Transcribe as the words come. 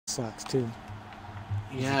sucks too.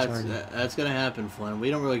 Yeah, that's gonna happen, Flynn. We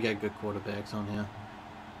don't really get good quarterbacks on here.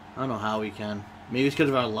 I don't know how we can. Maybe it's because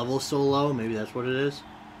of our level's so low. Maybe that's what it is.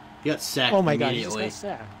 You got sacked Oh my god, immediately. you just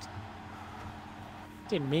got sacked.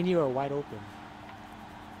 Dude, me and you are wide open.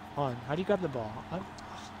 On, how do you grab the ball?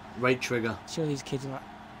 Right trigger. Show these kids.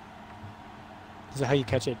 Is that how you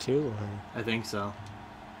catch it too? Or? I think so.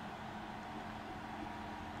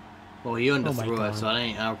 Well, he underthrew it, so that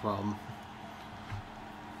ain't our problem.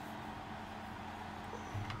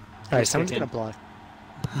 Alright, someone's gonna block.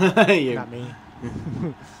 Not me.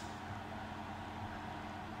 I'm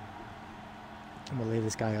gonna leave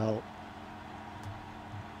this guy out.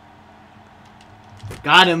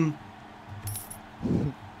 Got him!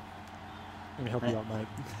 Let me help you out, Mike.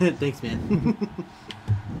 Thanks, man.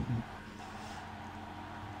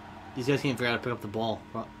 These guys can't figure out how to pick up the ball.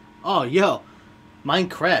 Oh, yo! Mine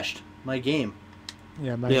crashed. My game.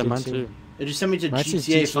 Yeah, mine too. It just sent me to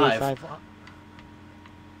GTA 5.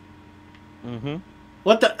 Mm-hmm.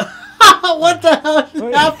 What the? What the hell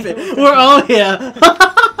just happened? We're all here.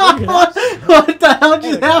 What the hell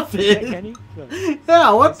just happened?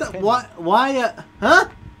 Yeah, what the? Why? Huh?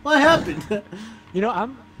 What happened? You know,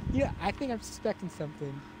 I think I'm suspecting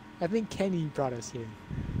something. I think Kenny brought us here.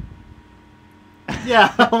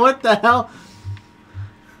 Yeah, what the hell?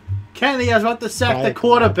 Kenny, I was about to sack the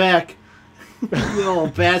quarterback. You little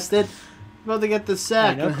bastard. About to get the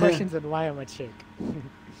sack. No questions on why I'm a chick.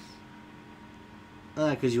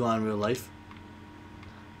 Because you are in real life.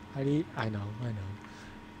 How do you... I know.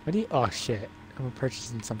 How do you... Oh, shit. I'm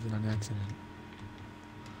purchasing something on accident.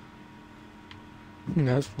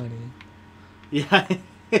 That's funny. Yeah.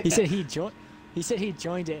 He said he joined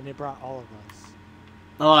it and it brought all of us.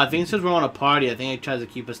 Oh, I think since we're on a party, I think it tries to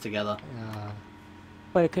keep us together.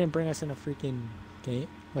 But it couldn't bring us in a freaking game.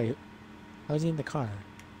 Wait, how was he in the car?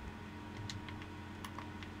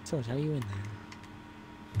 So how are you in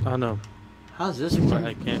there? I know. How's this work?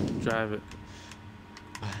 I can't drive it.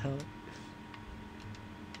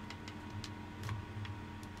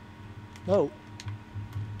 Oh.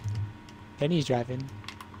 Kenny's driving.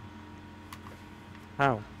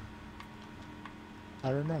 How? I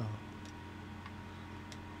don't know.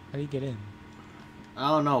 How do you get in? I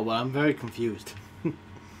don't know, but I'm very confused.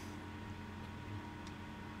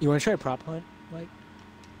 You want to try prop hunt, Mike?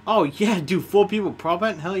 Oh, yeah, dude. 4 people prop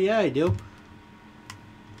hunt? Hell yeah, I do.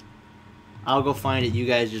 I'll go find it. You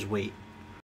guys just wait.